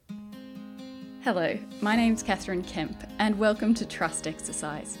Hello, my name's Catherine Kemp and welcome to Trust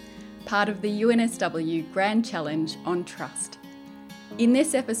Exercise, part of the UNSW Grand Challenge on Trust. In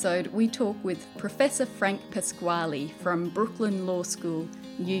this episode, we talk with Professor Frank Pasquale from Brooklyn Law School,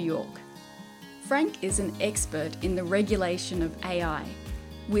 New York. Frank is an expert in the regulation of AI,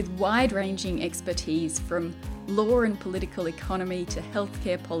 with wide-ranging expertise from law and political economy to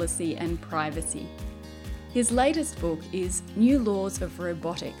healthcare policy and privacy. His latest book is New Laws of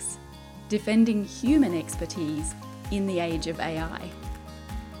Robotics: Defending Human Expertise in the Age of AI.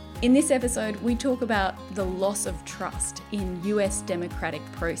 In this episode, we talk about the loss of trust in US democratic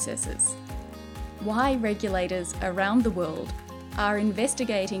processes, why regulators around the world are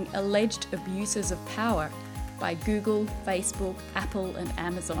investigating alleged abuses of power by Google, Facebook, Apple, and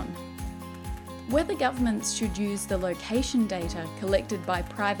Amazon, whether governments should use the location data collected by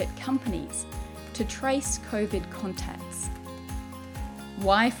private companies to trace COVID contacts,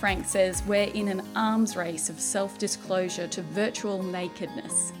 why Frank says we're in an arms race of self-disclosure to virtual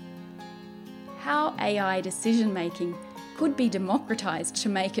nakedness, how AI decision-making could be democratized to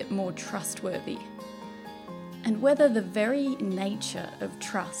make it more trustworthy, and whether the very nature of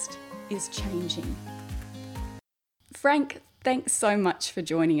trust is changing. Frank, thanks so much for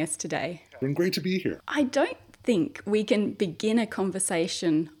joining us today. Great to be here. I don't think we can begin a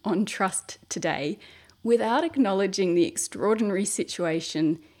conversation on trust today without acknowledging the extraordinary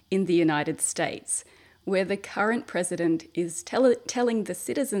situation in the United States, where the current president is telling the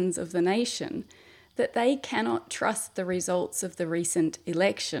citizens of the nation that they cannot trust the results of the recent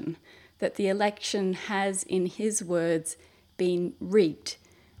election, that the election has, in his words, been rigged,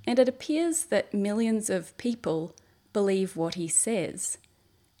 and it appears that millions of people believe what he says.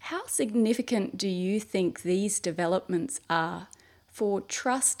 How significant do you think these developments are for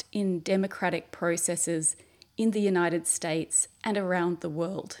trust in democratic processes in the United States and around the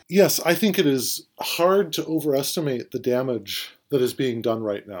world? Yes, I think it is hard to overestimate the damage that is being done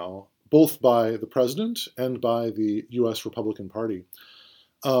right now, both by the president and by the U.S. Republican Party.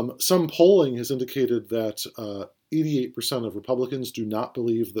 Some polling has indicated that 88% of Republicans do not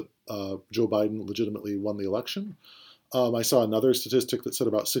believe that Joe Biden legitimately won the election. I saw another statistic that said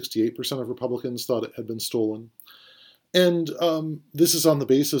about 68% of Republicans thought it had been stolen. And this is on the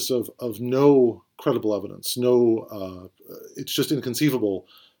basis of no credible evidence. It's just inconceivable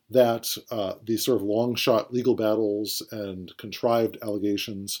that these sort of long-shot legal battles and contrived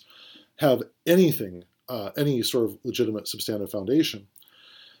allegations have any sort of legitimate substantive foundation.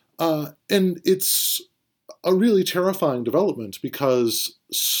 And it's a really terrifying development because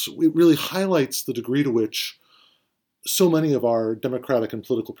it really highlights the degree to which so many of our democratic and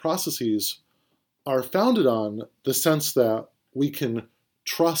political processes are founded on the sense that we can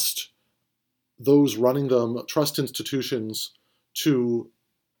trust those running them, trust institutions to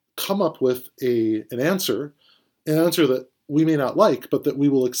come up with an answer that we may not like, but that we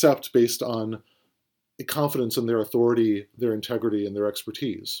will accept based on a confidence in their authority, their integrity, and their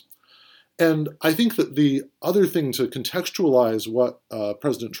expertise. And I think that the other thing to contextualize what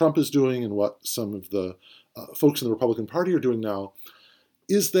President Trump is doing and what some of the folks in the Republican Party are doing now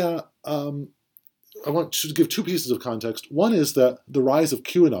is that I want to give two pieces of context. One is that the rise of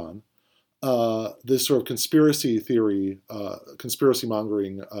QAnon, this sort of conspiracy theory, conspiracy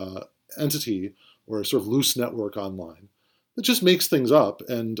mongering entity, or a sort of loose network online, that just makes things up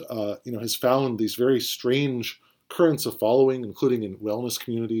and has found these very strange currents of following, including in wellness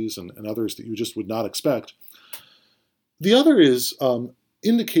communities and others that you just would not expect. The other is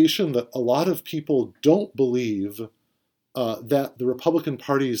indication that a lot of people don't believe that the Republican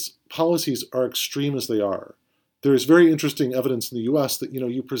Party's policies are extreme as they are. There is very interesting evidence in the U.S. that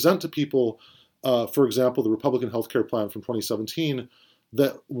you present to people, for example, the Republican healthcare plan from 2017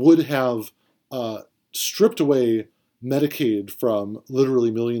 that would have stripped away Medicaid from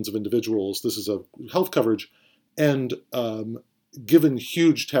literally millions of individuals. This is a health coverage, and given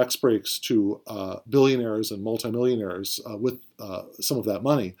huge tax breaks to billionaires and multimillionaires with some of that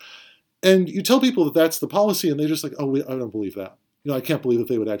money. And you tell people that that's the policy, and they're just like, I don't believe that. I can't believe that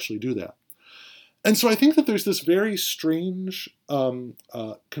they would actually do that. And so I think that there's this very strange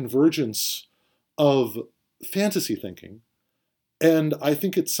convergence of fantasy thinking. And I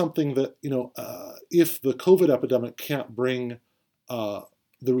think it's something that, if the COVID epidemic can't bring the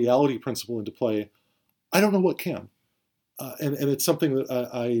reality principle into play, I don't know what can. And it's something that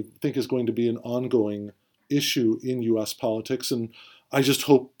I think is going to be an ongoing issue in U.S. politics. And I just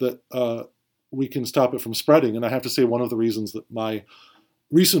hope that we can stop it from spreading. And I have to say, one of the reasons that my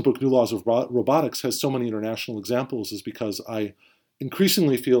recent book, New Laws of Robotics, has so many international examples is because I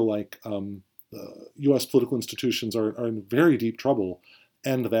increasingly feel like U.S. political institutions are in very deep trouble,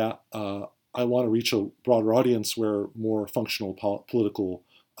 and that I want to reach a broader audience where more functional political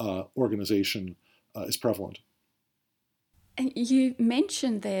organization is prevalent. And you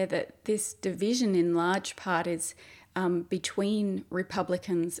mentioned there that this division in large part is between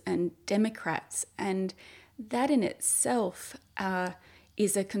Republicans and Democrats, and that in itself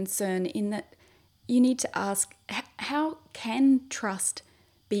is a concern in that you need to ask, how can trust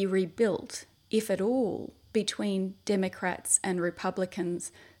be rebuilt, if at all, between Democrats and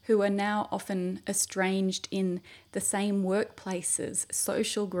Republicans who are now often estranged in the same workplaces,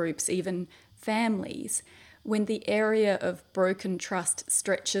 social groups, even families, when the area of broken trust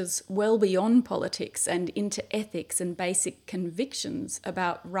stretches well beyond politics and into ethics and basic convictions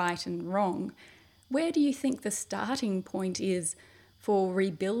about right and wrong? Where do you think the starting point is for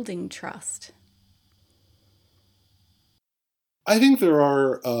rebuilding trust? I think there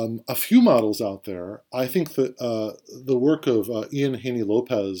are a few models out there. I think that the work of Ian Haney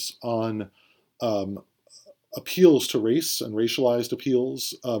Lopez on appeals to race and racialized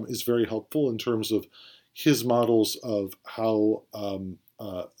appeals is very helpful in terms of his models of how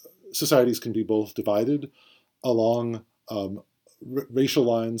societies can be both divided along racial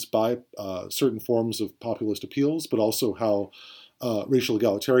lines by certain forms of populist appeals, but also how racial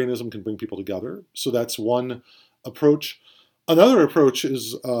egalitarianism can bring people together. So that's one approach. Another approach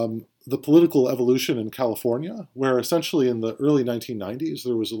is the political evolution in California, where essentially in the early 1990s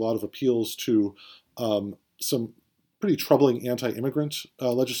there was a lot of appeals to some pretty troubling anti-immigrant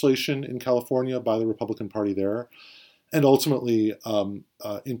legislation in California by the Republican Party there. And ultimately,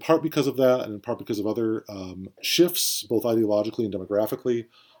 in part because of that, and in part because of other shifts, both ideologically and demographically,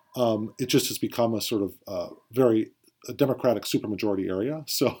 it just has become a sort of very Democratic supermajority area.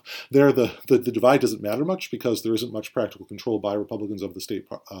 So there, the divide doesn't matter much because there isn't much practical control by Republicans of the state,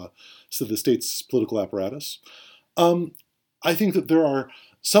 so the state's political apparatus. I think that there are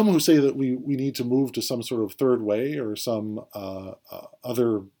some who say that we need to move to some sort of third way or some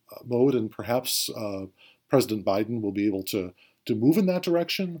other mode, and perhaps President Biden will be able to move in that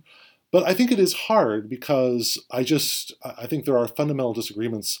direction. But I think it is hard because I think there are fundamental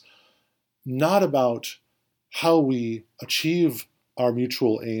disagreements, not about how we achieve our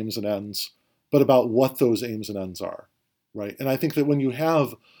mutual aims and ends, but about what those aims and ends are, right? And I think that when you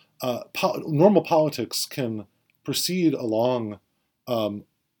have normal politics can proceed along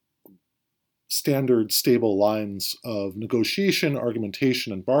standard, stable lines of negotiation,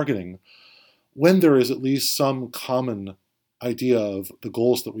 argumentation, and bargaining, when there is at least some common idea of the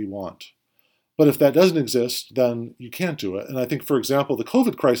goals that we want. But if that doesn't exist, then you can't do it. And I think, for example, the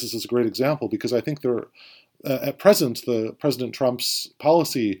COVID crisis is a great example because I think at present, President Trump's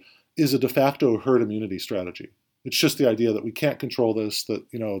policy is a de facto herd immunity strategy. It's just the idea that we can't control this, that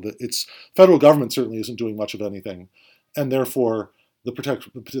it's federal government certainly isn't doing much of anything, and therefore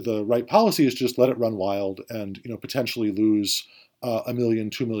the right policy is to just let it run wild and potentially lose 1 million,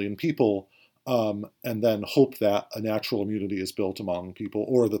 2 million people, and then hope that a natural immunity is built among people,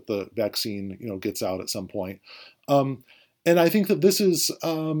 or that the vaccine gets out at some point. And I think that this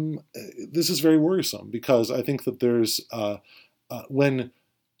is very worrisome because I think that there's when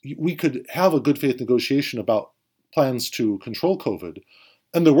we could have a good faith negotiation about plans to control COVID,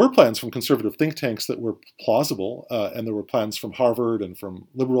 and there were plans from conservative think tanks that were plausible, and there were plans from Harvard and from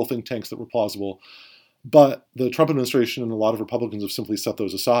liberal think tanks that were plausible, but the Trump administration and a lot of Republicans have simply set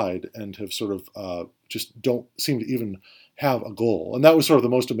those aside and have sort of just don't seem to even have a goal. And that was sort of the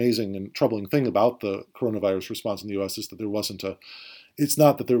most amazing and troubling thing about the coronavirus response in the U.S. is that there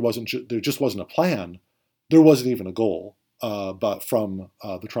just wasn't a plan. There wasn't even a goal, but from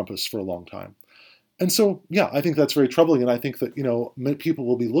the Trumpists for a long time. And so, yeah, I think that's very troubling. And I think that, people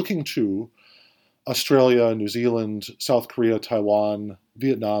will be looking to Australia, New Zealand, South Korea, Taiwan,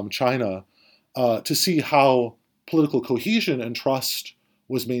 Vietnam, China, to see how political cohesion and trust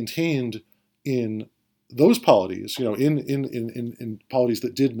was maintained in those polities, in polities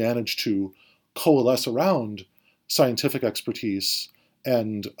that did manage to coalesce around scientific expertise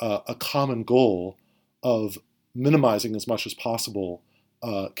and a common goal of minimizing as much as possible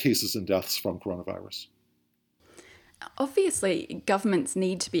cases and deaths from coronavirus. Obviously, governments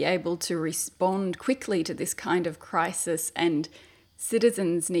need to be able to respond quickly to this kind of crisis, and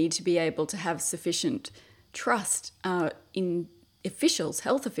citizens need to be able to have sufficient trust in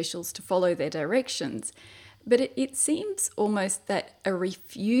health officials, to follow their directions. But it seems almost that a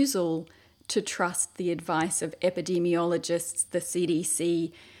refusal to trust the advice of epidemiologists, the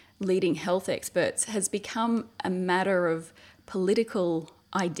CDC, leading health experts, has become a matter of political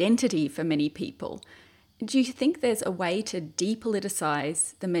identity for many people. Do you think there's a way to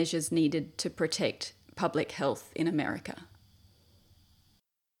depoliticize the measures needed to protect public health in America?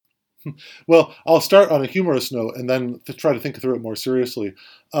 Well, I'll start on a humorous note and then to try to think through it more seriously.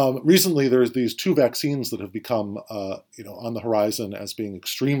 Recently, there's these two vaccines that have become, on the horizon as being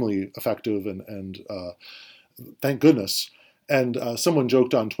extremely effective, and thank goodness. And someone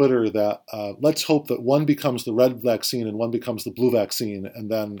joked on Twitter that let's hope that one becomes the red vaccine and one becomes the blue vaccine,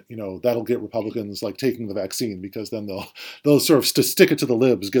 and then that'll get Republicans like taking the vaccine, because then they'll sort of stick it to the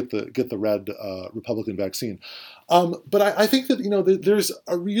libs, get the red Republican vaccine. But I think that there's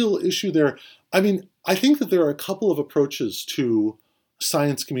a real issue there. I mean, I think that there are a couple of approaches to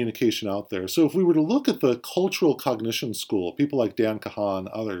science communication out there. So if we were to look at the cultural cognition school, people like Dan Kahan,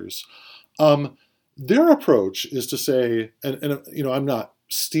 others. Their approach is to say, and I'm not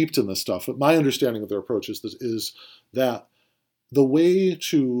steeped in this stuff, but my understanding of their approach is that the way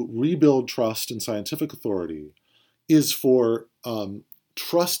to rebuild trust in scientific authority is for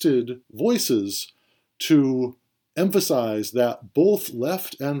trusted voices to emphasize that both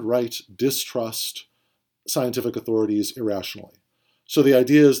left and right distrust scientific authorities irrationally. So the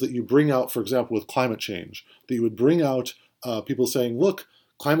idea is that you bring out, for example, with climate change, that you would bring out people saying, look,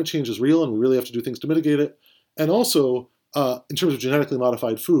 climate change is real and we really have to do things to mitigate it. And also, in terms of genetically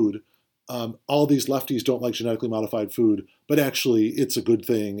modified food, all these lefties don't like genetically modified food, but actually it's a good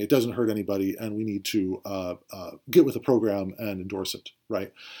thing. It doesn't hurt anybody, and we need to get with the program and endorse it,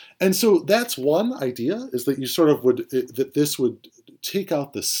 right? And so that's one idea, is that you sort of that this would take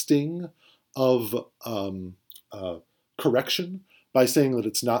out the sting of correction by saying that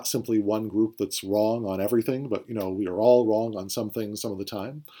it's not simply one group that's wrong on everything, but we are all wrong on some things some of the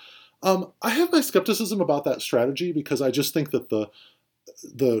time. I have my skepticism about that strategy, because I just think that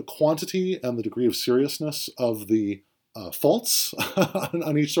the quantity and the degree of seriousness of the faults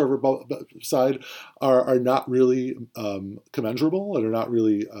on each sort of side are not really commensurable, and are not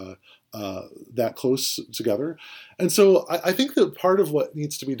really that close together. And so I think that part of what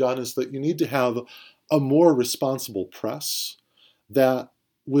needs to be done is that you need to have a more responsible press that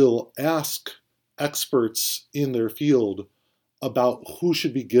will ask experts in their field about who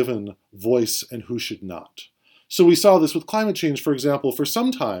should be given voice and who should not. So we saw this with climate change, for example. For some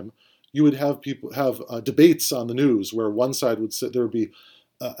time, you would have people have debates on the news where one side would say, there would be,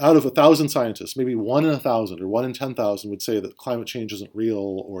 out of 1,000 scientists, maybe 1 in 1,000 or 1 in 10,000 would say that climate change isn't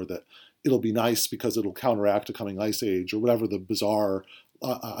real, or that it'll be nice because it'll counteract a coming ice age, or whatever the bizarre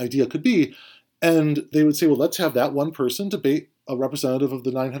idea could be. And they would say, well, let's have that one person debate a representative of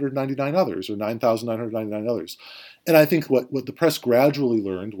the 999 others, or 9,999 others. And I think what the press gradually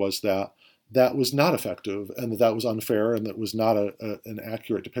learned was that that was not effective, and that was unfair, and that was not an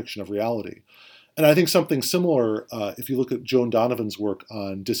accurate depiction of reality. And I think something similar, if you look at Joan Donovan's work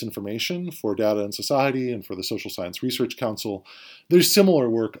on disinformation for Data and Society and for the Social Science Research Council, there's similar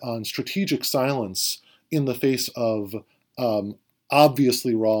work on strategic silence in the face of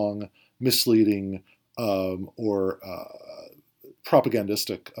obviously wrong, misleading, or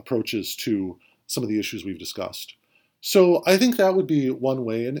propagandistic approaches to some of the issues we've discussed. So I think that would be one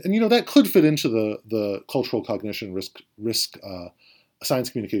way, and that could fit into the cultural cognition risk science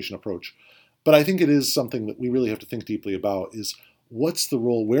communication approach. But I think it is something that we really have to think deeply about, is what's the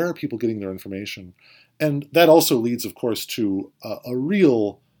role, where are people getting their information? And that also leads, of course, to a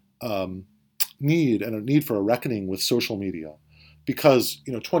real need for a reckoning with social media. Because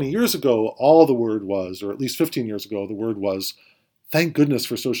 20 years ago, all the word was, or at least 15 years ago, the word was, thank goodness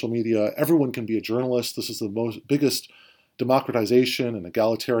for social media. Everyone can be a journalist. This is the biggest democratization and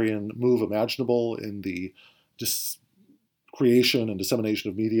egalitarian move imaginable in the creation and dissemination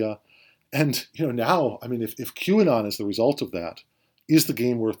of media. And now, I mean, if QAnon is the result of that, is the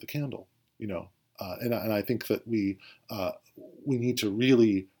game worth the candle? And I think that we need to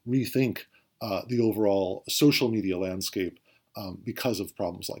really rethink the overall social media landscape because of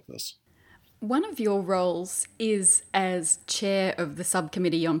problems like this. One of your roles is as chair of the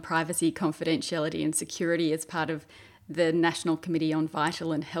Subcommittee on Privacy, Confidentiality and Security as part of the National Committee on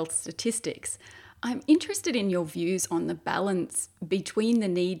Vital and Health Statistics. I'm interested in your views on the balance between the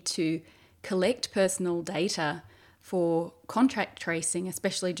need to collect personal data for contact tracing,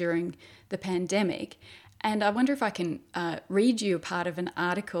 especially during the pandemic. And I wonder if I can read you a part of an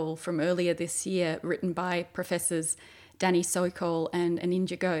article from earlier this year written by Professors Danny Sokol and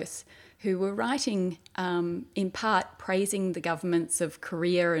Aninja Ghosh, who were writing in part praising the governments of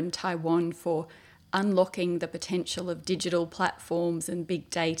Korea and Taiwan for unlocking the potential of digital platforms and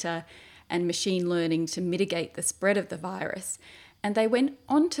big data and machine learning to mitigate the spread of the virus. And they went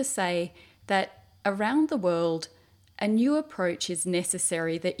on to say that around the world, a new approach is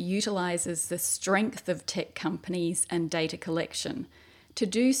necessary that utilises the strength of tech companies and data collection. To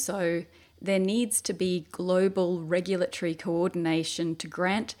do so, there needs to be global regulatory coordination to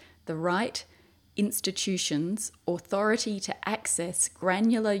grant the the right institutions authority to access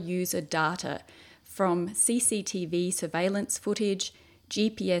granular user data from CCTV surveillance footage,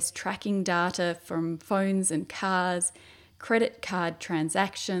 GPS tracking data from phones and cars, credit card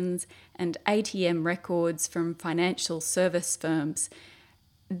transactions, and ATM records from financial service firms.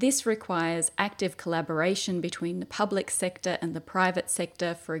 This requires active collaboration between the public sector and the private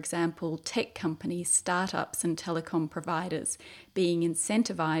sector, for example, tech companies, startups, and telecom providers being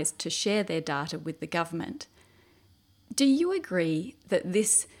incentivised to share their data with the government. Do you agree that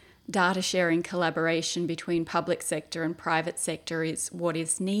this data sharing collaboration between public sector and private sector is what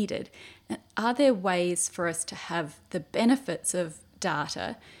is needed? And are there ways for us to have the benefits of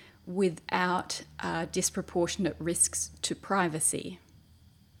data without disproportionate risks to privacy?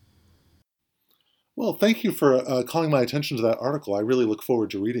 Well, thank you for calling my attention to that article. I really look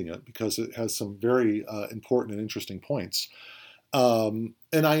forward to reading it because it has some very important and interesting points. And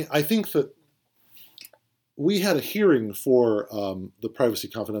I think that we had a hearing for the Privacy,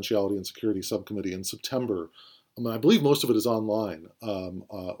 Confidentiality, and Security Subcommittee in September. I believe most of it is online,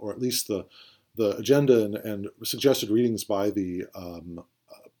 or at least the agenda and suggested readings by the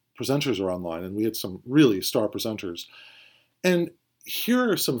presenters are online, and we had some really star presenters. And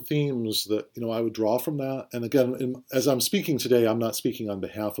here are some themes that I would draw from that. And again, as I'm speaking today, I'm not speaking on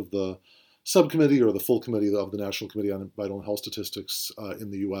behalf of the subcommittee or the full committee of the National Committee on Vital Health Statistics in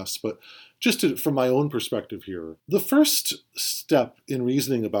the U.S., but just from my own perspective here, the first step in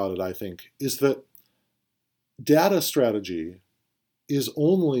reasoning about it, I think, is that data strategy is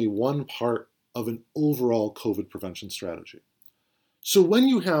only one part of an overall COVID prevention strategy. So when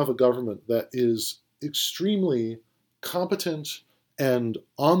you have a government that is extremely competent and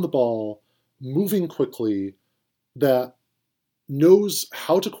on the ball, moving quickly, that knows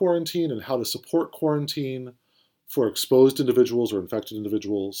how to quarantine and how to support quarantine for exposed individuals or infected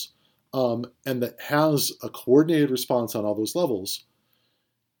individuals, and that has a coordinated response on all those levels,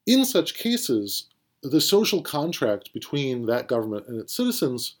 in such cases, the social contract between that government and its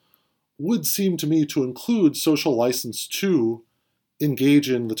citizens would seem to me to include social license to engage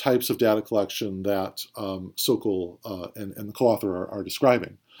in the types of data collection that Sokol and the co-author are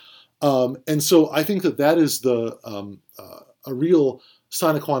describing. And so I think that is a real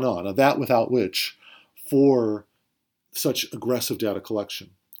sine qua non, that without which, for such aggressive data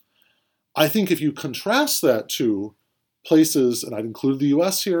collection. I think if you contrast that to places, and I'd include the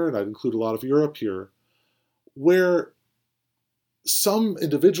US here, and I'd include a lot of Europe here, where some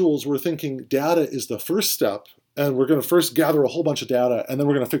individuals were thinking data is the first step, and we're going to first gather a whole bunch of data, and then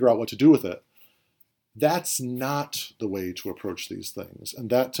we're going to figure out what to do with it. That's not the way to approach these things. And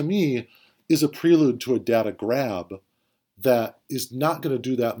that, to me, is a prelude to a data grab that is not going to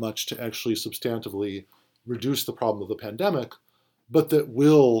do that much to actually substantively reduce the problem of the pandemic, but that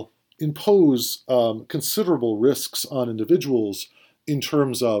will impose considerable risks on individuals in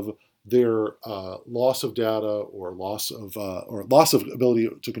terms of their loss of data or loss of ability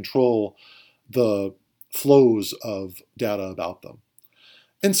to control the flows of data about them.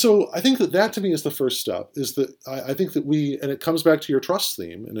 And so I think that to me is the first step, is that I think that and it comes back to your trust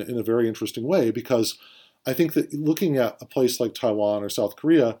theme in a very interesting way, because I think that looking at a place like Taiwan or South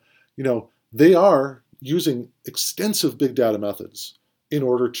Korea, they are using extensive big data methods in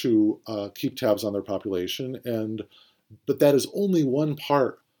order to keep tabs on their population. But that is only one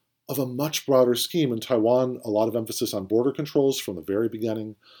part of a much broader scheme. In Taiwan, a lot of emphasis on border controls from the very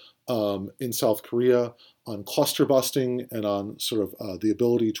beginning. In South Korea, on cluster busting and on sort of the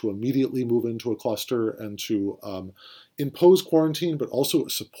ability to immediately move into a cluster and to impose quarantine, but also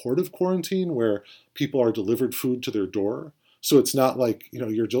supportive quarantine where people are delivered food to their door. So it's not like,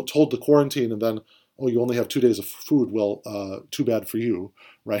 you're told to quarantine and then, oh, you only have 2 days of food. Well, too bad for you,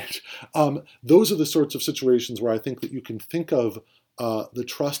 right? Those are the sorts of situations where I think that you can think of the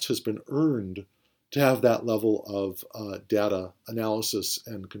trust has been earned to have that level of data analysis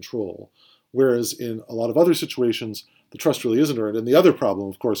and control. Whereas in a lot of other situations, the trust really isn't earned. And the other problem,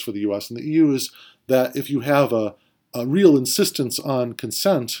 of course, for the US and the EU is that if you have a real insistence on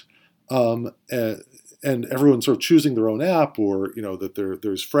consent and everyone's sort of choosing their own app, or that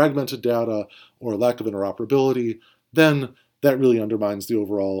there's fragmented data or lack of interoperability, then that really undermines the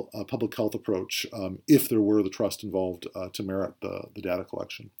overall public health approach if there were the trust involved to merit the data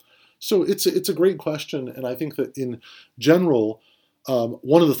collection. So it's a great question, and I think that in general,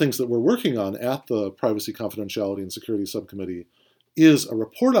 one of the things that we're working on at the Privacy, Confidentiality, and Security Subcommittee is a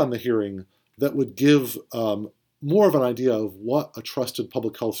report on the hearing that would give more of an idea of what a trusted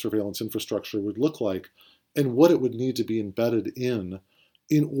public health surveillance infrastructure would look like and what it would need to be embedded in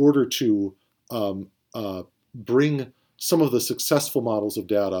order to bring some of the successful models of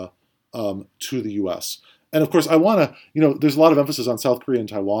data to the U.S. And of course, I want to, there's a lot of emphasis on South Korea and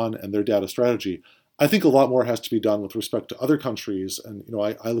Taiwan and their data strategy. I think a lot more has to be done with respect to other countries. And,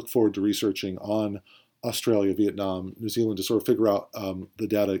 I look forward to researching on Australia, Vietnam, New Zealand to sort of figure out the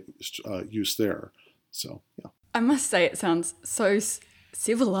data use there. So, yeah. I must say it sounds so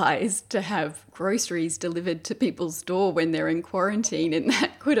civilized to have groceries delivered to people's door when they're in quarantine, and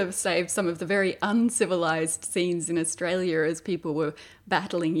that could have saved some of the very uncivilized scenes in Australia as people were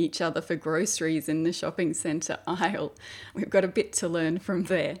battling each other for groceries in the shopping centre aisle. We've got a bit to learn from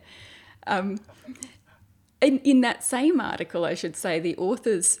there. In that same article, I should say, the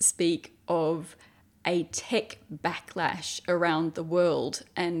authors speak of a tech backlash around the world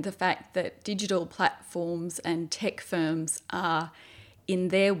and the fact that digital platforms and tech firms are, in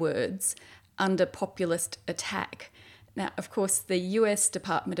their words, under populist attack. Now, of course, the US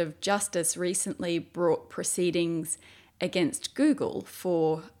Department of Justice recently brought proceedings against Google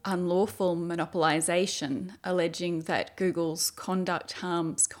for unlawful monopolization, alleging that Google's conduct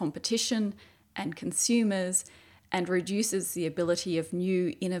harms competition and consumers and reduces the ability of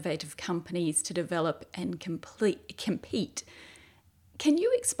new innovative companies to develop and compete. Can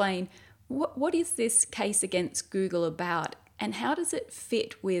you explain what is this case against Google about, and how does it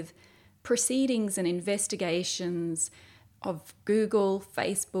fit with proceedings and investigations of Google,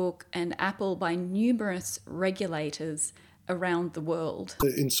 Facebook, and Apple by numerous regulators around the world?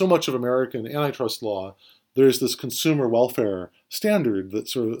 In so much of American antitrust law, there's this consumer welfare standard that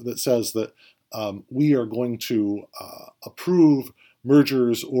says that we are going to approve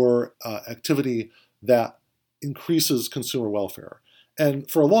mergers or activity that increases consumer welfare. And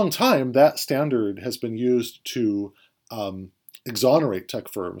for a long time, that standard has been used to exonerate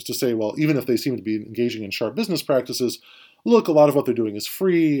tech firms, to say, well, even if they seem to be engaging in sharp business practices, look, a lot of what they're doing is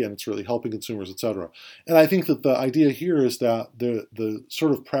free and it's really helping consumers, et cetera. And I think that the idea here is that the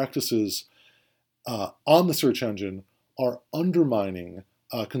sort of practices on the search engine are undermining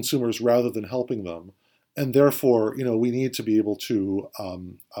consumers rather than helping them. And therefore, we need to be able to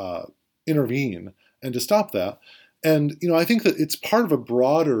intervene and to stop that. And, I think that it's part of a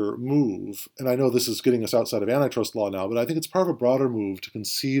broader move, and I know this is getting us outside of antitrust law now, but I think it's part of a broader move to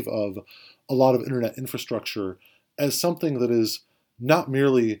conceive of a lot of internet infrastructure as something that is not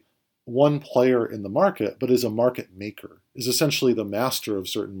merely one player in the market, but is a market maker, is essentially the master of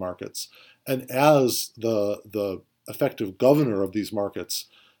certain markets. And as the effective governor of these markets,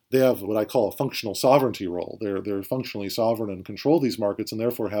 they have what I call a functional sovereignty role. They're functionally sovereign and control these markets, and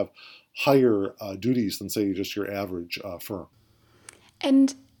therefore have higher duties than, say, just your average firm.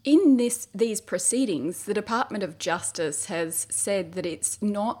 And in these proceedings, the Department of Justice has said that it's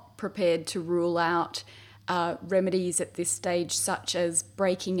not prepared to rule out remedies at this stage, such as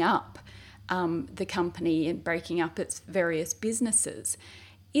breaking up the company and breaking up its various businesses.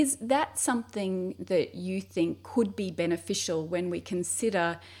 Is that something that you think could be beneficial when we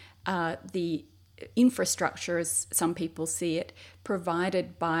consider the infrastructure, as some people see it,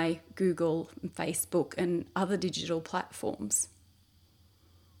 provided by Google, Facebook, and other digital platforms?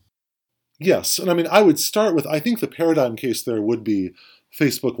 Yes, and I would start with, I think the paradigm case there would be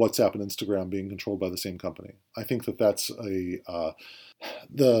Facebook, WhatsApp, and Instagram being controlled by the same company. I think that that's the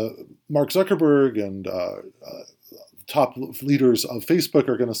Mark Zuckerberg and top leaders of Facebook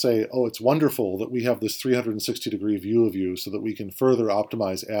are going to say, oh, it's wonderful that we have this 360-degree view of you so that we can further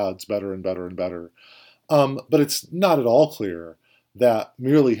optimize ads better and better and better. But it's not at all clear that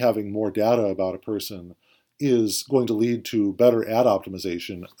merely having more data about a person is going to lead to better ad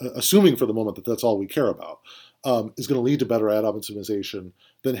optimization, assuming for the moment that that's all we care about, is going to lead to better ad optimization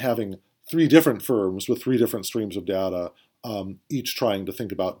than having three different firms with three different streams of data, each trying to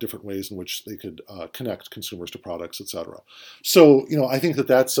think about different ways in which they could connect consumers to products, et cetera. So, I think that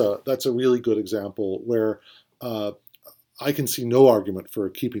that's a really good example where I can see no argument for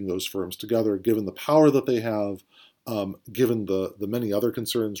keeping those firms together, given the power that they have, given the many other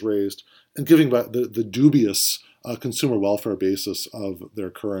concerns raised, and given the dubious consumer welfare basis of their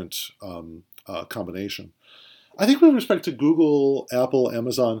current combination. I think with respect to Google, Apple,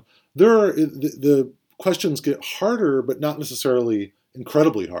 Amazon, the questions get harder, but not necessarily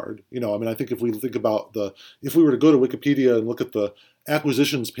incredibly hard. I think if we think about if we were to go to Wikipedia and look at the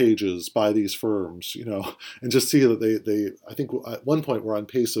acquisitions pages by these firms, and just see that they I think at one point were on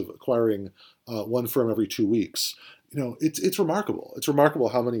pace of acquiring one firm every 2 weeks. It's remarkable. It's remarkable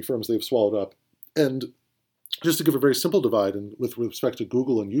how many firms they've swallowed up. And just to give a very simple divide, and with respect to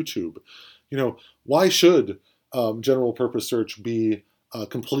Google and YouTube, why should general purpose search be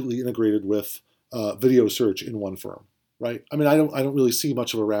completely integrated with video search in one firm, right? I don't really see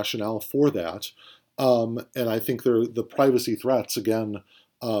much of a rationale for that. And I think the privacy threats, again,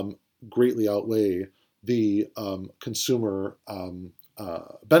 greatly outweigh the consumer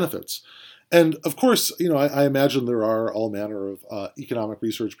benefits. And of course, I imagine there are all manner of economic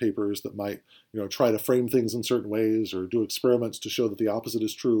research papers that might, try to frame things in certain ways or do experiments to show that the opposite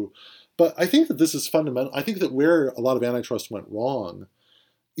is true. But I think that this is fundamental. I think that where a lot of antitrust went wrong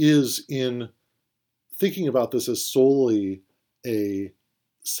is in thinking about this as solely a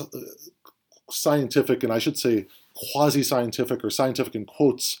scientific, and I should say quasi-scientific or scientific in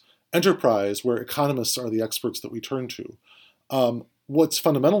quotes, enterprise where economists are the experts that we turn to. What's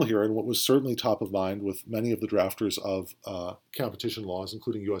fundamental here, and what was certainly top of mind with many of the drafters of competition laws,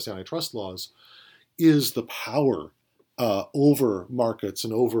 including U.S. antitrust laws, is the power over markets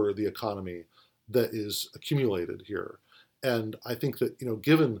and over the economy that is accumulated here. And I think that,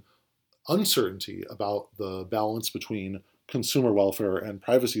 given uncertainty about the balance between consumer welfare and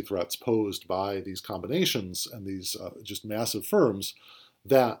privacy threats posed by these combinations and these just massive firms,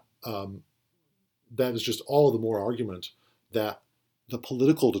 that is just all the more argument that the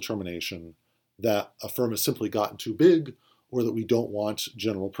political determination that a firm has simply gotten too big, or that we don't want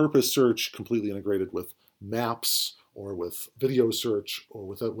general purpose search completely integrated with maps or with video search or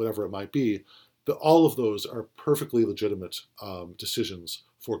with whatever it might be, that all of those are perfectly legitimate decisions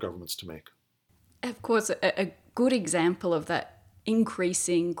for governments to make. Of course, a good example of that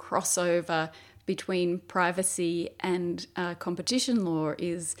increasing crossover between privacy and competition law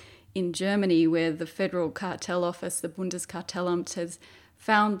is in Germany, where the Federal Cartel Office, the Bundeskartellamt, has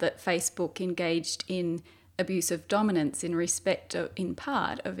found that Facebook engaged in abuse of dominance in respect of, in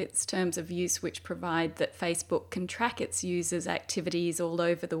part, of its terms of use, which provide that Facebook can track its users' activities all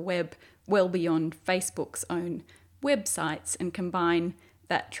over the web well beyond Facebook's own websites and combine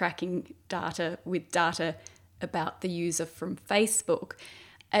that tracking data with data about the user from Facebook.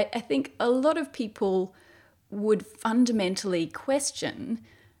 I think a lot of people would fundamentally question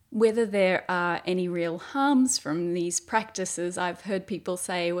whether there are any real harms from these practices. I've heard people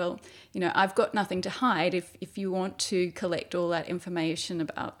say, well, I've got nothing to hide. If you want to collect all that information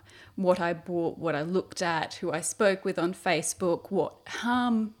about what I bought, what I looked at, who I spoke with on Facebook, what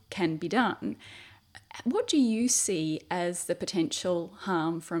harm can be done. What do you see as the potential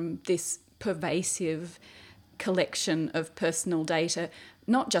harm from this pervasive collection of personal data,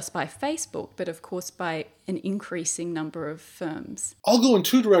 not just by Facebook, but of course by an increasing number of firms? I'll go in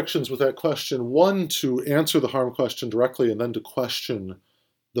two directions with that question. One, to answer the harm question directly, and then to question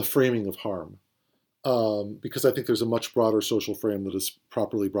the framing of harm, because I think there's a much broader social frame that is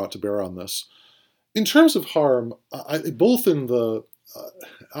properly brought to bear on this. In terms of harm, I've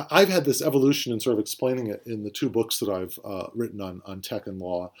had this evolution in sort of explaining it in the two books that I've written on tech and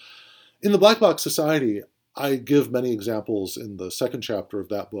law. In the Black Box Society, I give many examples in the second chapter of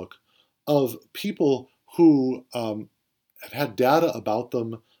that book of people who have had data about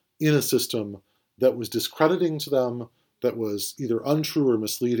them in a system that was discrediting to them, that was either untrue or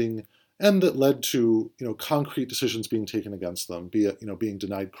misleading, and that led to concrete decisions being taken against them, be it being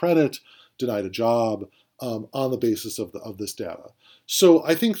denied credit, denied a job on the basis of this data. So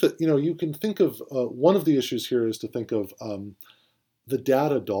I think that you can think of one of the issues here is to think of the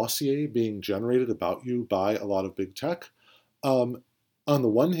data dossier being generated about you by a lot of big tech. On the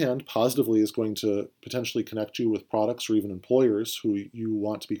one hand, positively is going to potentially connect you with products or even employers who you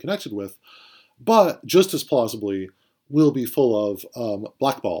want to be connected with, but just as plausibly will be full of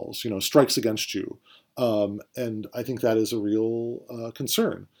blackballs, strikes against you. And I think that is a real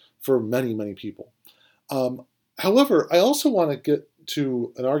concern for many, many people. However, I also want to get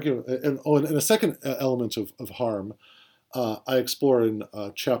to an argument, and a second element of harm I explore in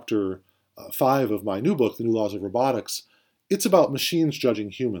chapter 5 of my new book, The New Laws of Robotics. It's about machines judging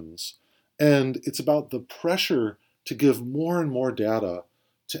humans, and it's about the pressure to give more and more data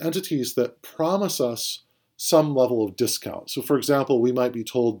to entities that promise us some level of discount. So for example, we might be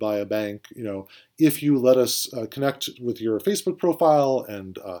told by a bank, if you let us connect with your Facebook profile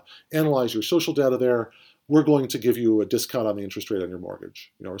and analyze your social data there, we're going to give you a discount on the interest rate on your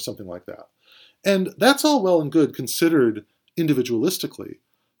mortgage, or something like that. And that's all well and good considered individualistically.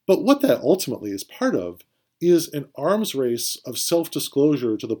 But what that ultimately is part of is an arms race of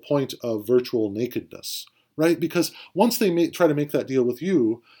self-disclosure to the point of virtual nakedness, right? Because once they try to make that deal with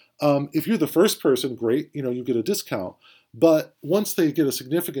you, if you're the first person, great, you get a discount. But once they get a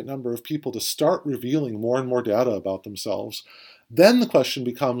significant number of people to start revealing more and more data about themselves, then the question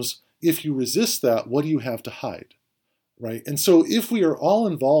becomes, if you resist that, what do you have to hide? Right? And so if we are all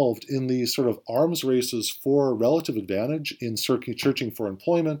involved in these sort of arms races for relative advantage in searching for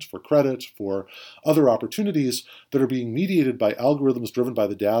employment, for credit, for other opportunities that are being mediated by algorithms driven by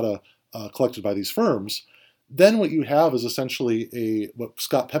the data collected by these firms, then what you have is essentially what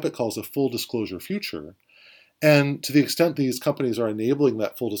Scott Peppett calls a full disclosure future. And to the extent these companies are enabling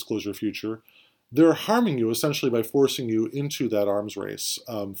that full disclosure future, they're harming you essentially by forcing you into that arms race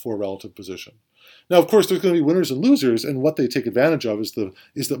for relative position. Now, of course, there's going to be winners and losers, and what they take advantage of is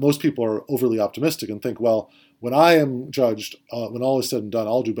that most people are overly optimistic and think, well, when I am judged, when all is said and done,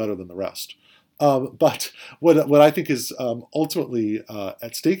 I'll do better than the rest. But what I think is ultimately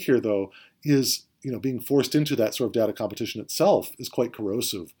at stake here, though, is being forced into that sort of data competition itself is quite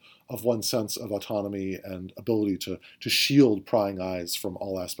corrosive of one's sense of autonomy and ability to shield prying eyes from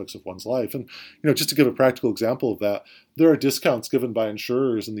all aspects of one's life. And just to give a practical example of that, there are discounts given by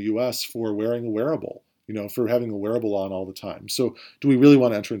insurers in the U.S. for wearing a wearable, for having a wearable on all the time. So do we really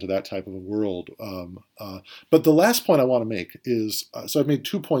want to enter into that type of a world? But the last point I want to make is, so I've made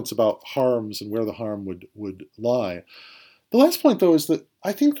 2 points about harms and where the harm would lie. The last point, though, is that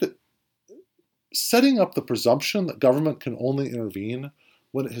I think that setting up the presumption that government can only intervene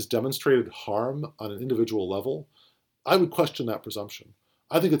when it has demonstrated harm on an individual level, I would question that presumption.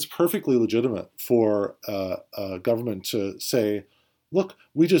 I think it's perfectly legitimate for a government to say, look,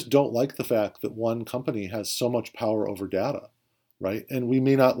 we just don't like the fact that one company has so much power over data, right? And we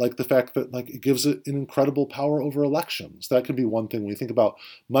may not like the fact that it gives it an incredible power over elections. That could be one thing. When you think about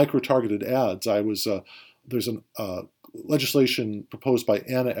micro-targeted ads, there's legislation proposed by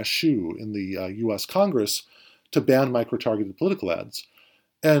Anna Eshoo in the U.S. Congress to ban micro-targeted political ads.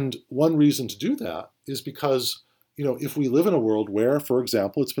 And one reason to do that is because, if we live in a world where, for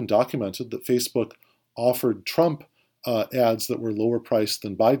example, it's been documented that Facebook offered Trump ads that were lower priced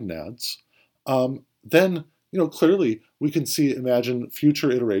than Biden ads, then, clearly we can imagine future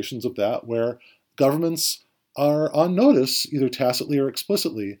iterations of that where governments are on notice, either tacitly or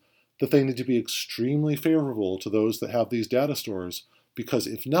explicitly, that they need to be extremely favorable to those that have these data stores, because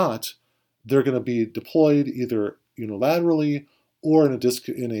if not, they're going to be deployed either unilaterally or in a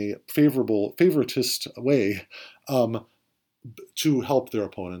favoritist way to help their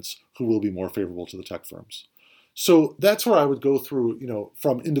opponents who will be more favorable to the tech firms. So that's where I would go through,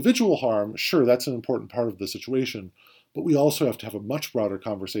 from individual harm. Sure, that's an important part of the situation, but we also have to have a much broader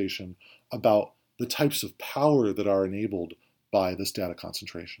conversation about the types of power that are enabled by this data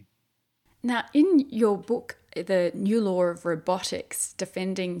concentration. Now, in your book, The New Law of Robotics,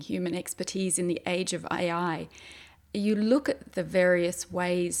 Defending Human Expertise in the Age of AI, you look at the various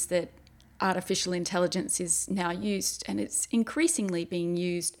ways that artificial intelligence is now used, and it's increasingly being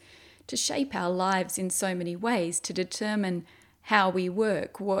used to shape our lives in so many ways, to determine how we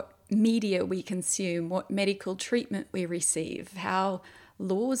work, what media we consume, what medical treatment we receive, how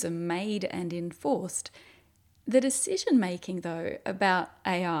laws are made and enforced. The decision-making, though, about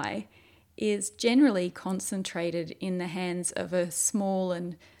AI is generally concentrated in the hands of a small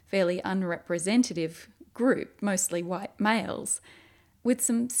and fairly unrepresentative group, mostly white males, with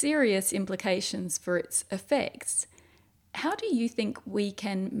some serious implications for its effects. How do you think we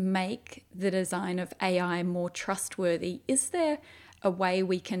can make the design of AI more trustworthy? Is there a way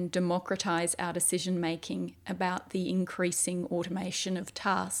we can democratize our decision-making about the increasing automation of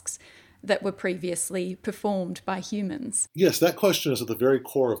tasks that were previously performed by humans? Yes, that question is at the very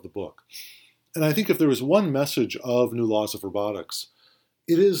core of the book. And I think if there is one message of New Laws of Robotics,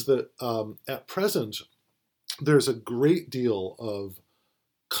 it is that at present, there's a great deal of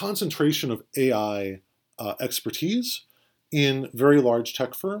concentration of AI expertise in very large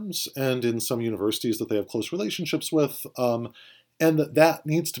tech firms and in some universities that they have close relationships with, and that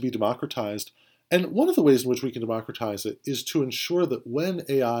needs to be democratized. And one of the ways in which we can democratize it is to ensure that when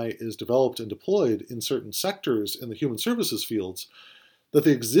AI is developed and deployed in certain sectors in the human services fields, that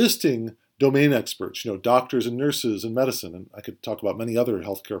the existing domain experts, doctors and nurses in medicine, and I could talk about many other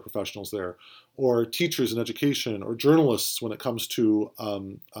healthcare professionals there, or teachers in education, or journalists when it comes to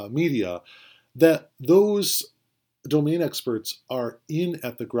media, that those domain experts are in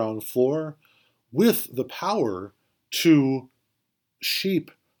at the ground floor with the power to shape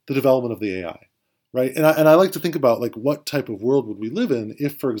the development of the AI, right? And I like to think about what type of world would we live in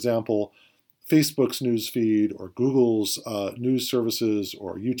if, for example, Facebook's news feed or Google's news services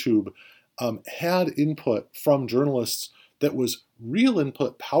or YouTube had input from journalists that was real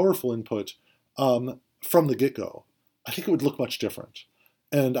input, powerful input from the get-go. I think it would look much different.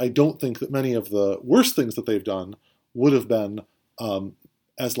 And I don't think that many of the worst things that they've done would have been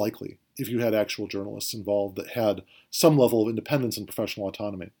as likely if you had actual journalists involved that had some level of independence and professional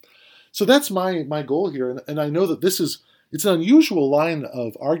autonomy. So that's my goal here. And I know that it's an unusual line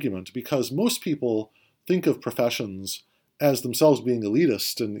of argument because most people think of professions as themselves being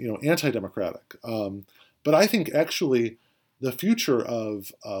elitist and anti-democratic. But I think actually the future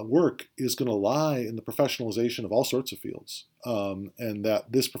of work is going to lie in the professionalization of all sorts of fields, and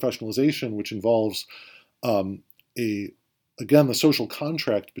that this professionalization, which involves again, the social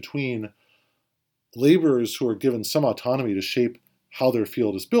contract between laborers who are given some autonomy to shape how their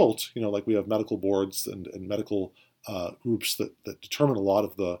field is built, like we have medical boards and medical groups that determine a lot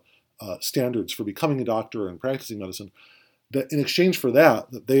of the standards for becoming a doctor and practicing medicine, that in exchange for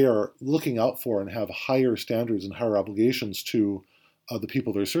that they are looking out for and have higher standards and higher obligations to the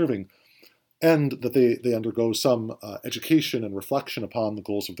people they're serving, and that they undergo some education and reflection upon the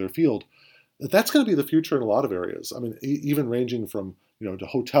goals of their field. That's going to be the future in a lot of areas. I mean, even ranging from to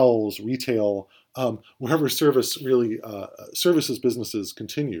hotels, retail, wherever services businesses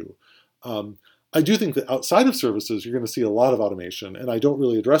continue. I do think that outside of services, you're going to see a lot of automation, and I don't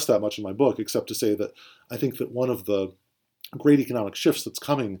really address that much in my book, except to say that I think that one of the great economic shifts that's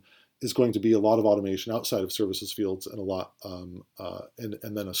coming is going to be a lot of automation outside of services fields, and a lot, and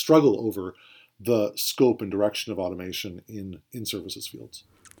then a struggle over the scope and direction of automation in services fields.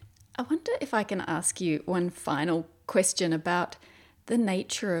 I wonder if I can ask you one final question about the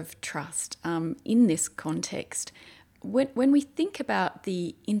nature of trust in this context. When we think about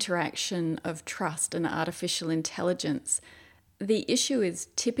the interaction of trust and artificial intelligence, the issue is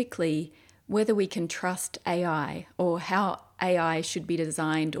typically whether we can trust AI or how AI should be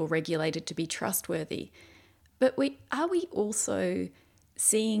designed or regulated to be trustworthy. But are we also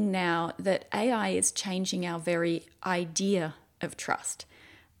seeing now that AI is changing our very idea of trust?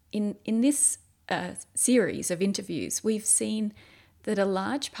 In this series of interviews, we've seen that a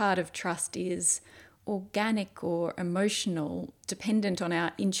large part of trust is organic or emotional, dependent on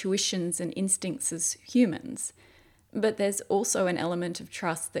our intuitions and instincts as humans. But there's also an element of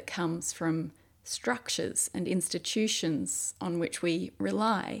trust that comes from structures and institutions on which we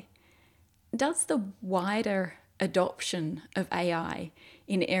rely. Does the wider adoption of AI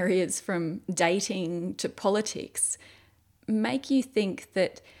in areas from dating to politics make you think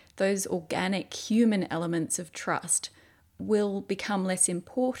that those organic human elements of trust will become less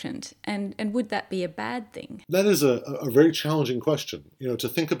important? And would that be a bad thing? That is a very challenging question, to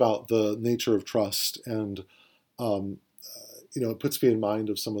think about the nature of trust. And, it puts me in mind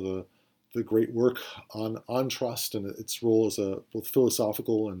of some of the great work on trust and its role as a both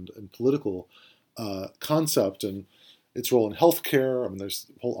philosophical and political concept, and its role in healthcare. I mean, there's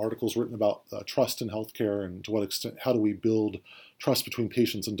whole articles written about trust in healthcare and to what extent, how do we build trust between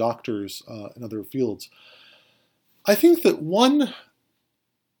patients and doctors and other fields. I think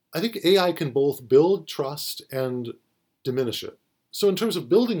AI can both build trust and diminish it. So in terms of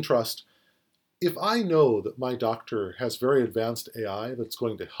building trust, if I know that my doctor has very advanced AI that's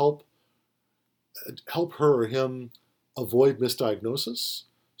going to help her or him avoid misdiagnosis,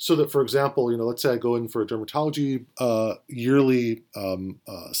 so that, for example, let's say I go in for a dermatology yearly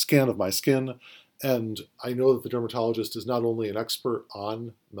scan of my skin, and I know that the dermatologist is not only an expert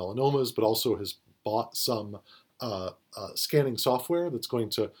on melanomas, but also has bought some scanning software that's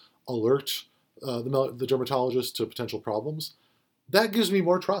going to alert the dermatologist to potential problems. That gives me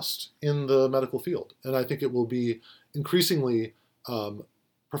more trust in the medical field. And I think it will be increasingly,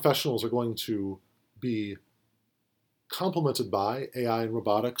 professionals are going to be complemented by AI and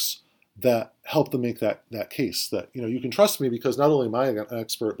robotics that help them make that case that, you can trust me because not only am I an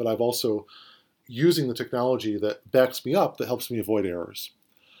expert, but I've also using the technology that backs me up that helps me avoid errors.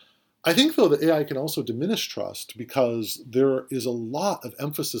 I think, though, that AI can also diminish trust because there is a lot of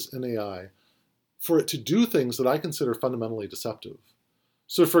emphasis in AI for it to do things that I consider fundamentally deceptive.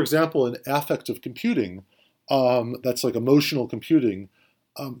 So, for example, in affective computing, that's like emotional computing,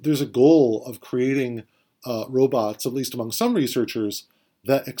 there's a goal of creating robots, at least among some researchers,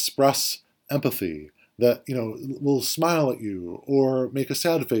 that express empathy, that will smile at you or make a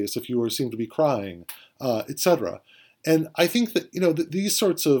sad face if you seem to be crying, etc. And I think that these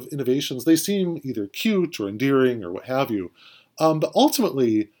sorts of innovations, they seem either cute or endearing or what have you, but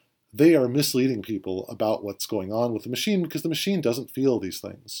ultimately they are misleading people about what's going on with the machine because the machine doesn't feel these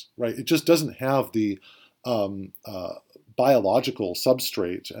things, right? It just doesn't have the biological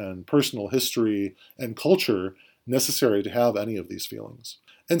substrate and personal history and culture necessary to have any of these feelings.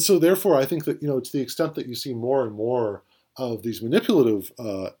 And so therefore, I think that, to the extent that you see more and more of these manipulative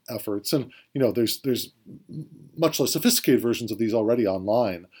efforts, and, there's much less sophisticated versions of these already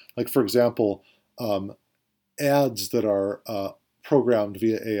online. Like, for example, ads that are programmed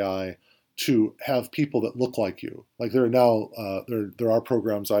via AI to have people that look like you. Like there are now, there are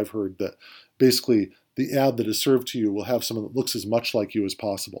programs I've heard that basically the ad that is served to you will have someone that looks as much like you as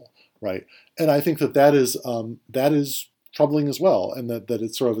possible, right? And I think that is troubling as well, and that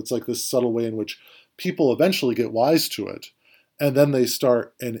it's like this subtle way in which people eventually get wise to it, and then they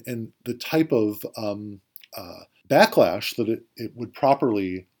start, and the type of backlash that it would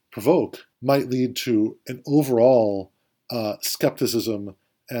properly provoke might lead to an overall skepticism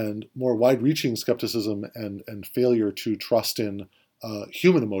and more wide-reaching skepticism and failure to trust in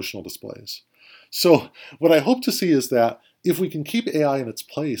human emotional displays. So what I hope to see is that if we can keep AI in its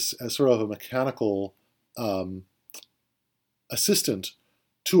place as sort of a mechanical assistant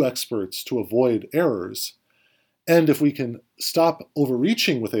to experts to avoid errors, and if we can stop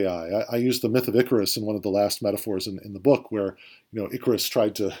overreaching with AI, I use the myth of Icarus in one of the last metaphors in the book, where Icarus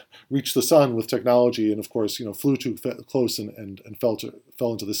tried to reach the sun with technology, and of course flew too close and fell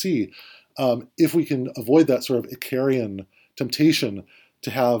into the sea. If we can avoid that sort of Icarian temptation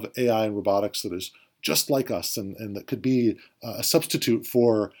to have AI and robotics that is just like us and that could be a substitute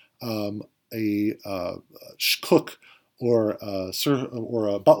for a cook or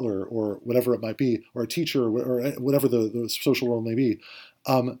a butler, or whatever it might be, or a teacher, or whatever the social role may be.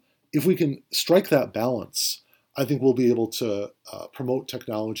 If we can strike that balance, I think we'll be able to promote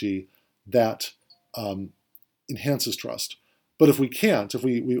technology that enhances trust. But if we can't, if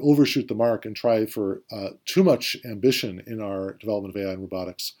we overshoot the mark and try for too much ambition in our development of AI and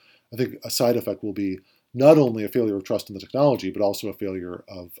robotics, I think a side effect will be not only a failure of trust in the technology, but also a failure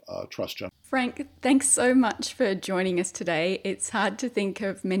of trust generally. Frank, thanks so much for joining us today. It's hard to think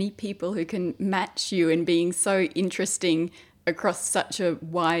of many people who can match you in being so interesting across such a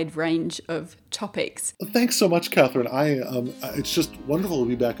wide range of topics. Thanks so much, Catherine. It's just wonderful to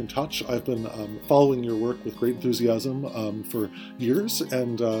be back in touch. I've been following your work with great enthusiasm for years,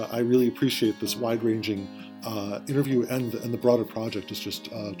 and I really appreciate this wide-ranging interview, and the broader project is just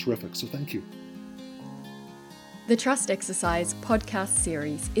terrific, so thank you. The Trust Exercise podcast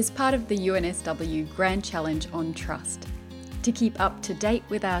series is part of the UNSW Grand Challenge on Trust. To keep up to date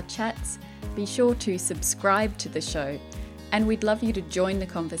with our chats, be sure to subscribe to the show, and we'd love you to join the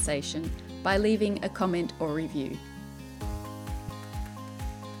conversation by leaving a comment or review.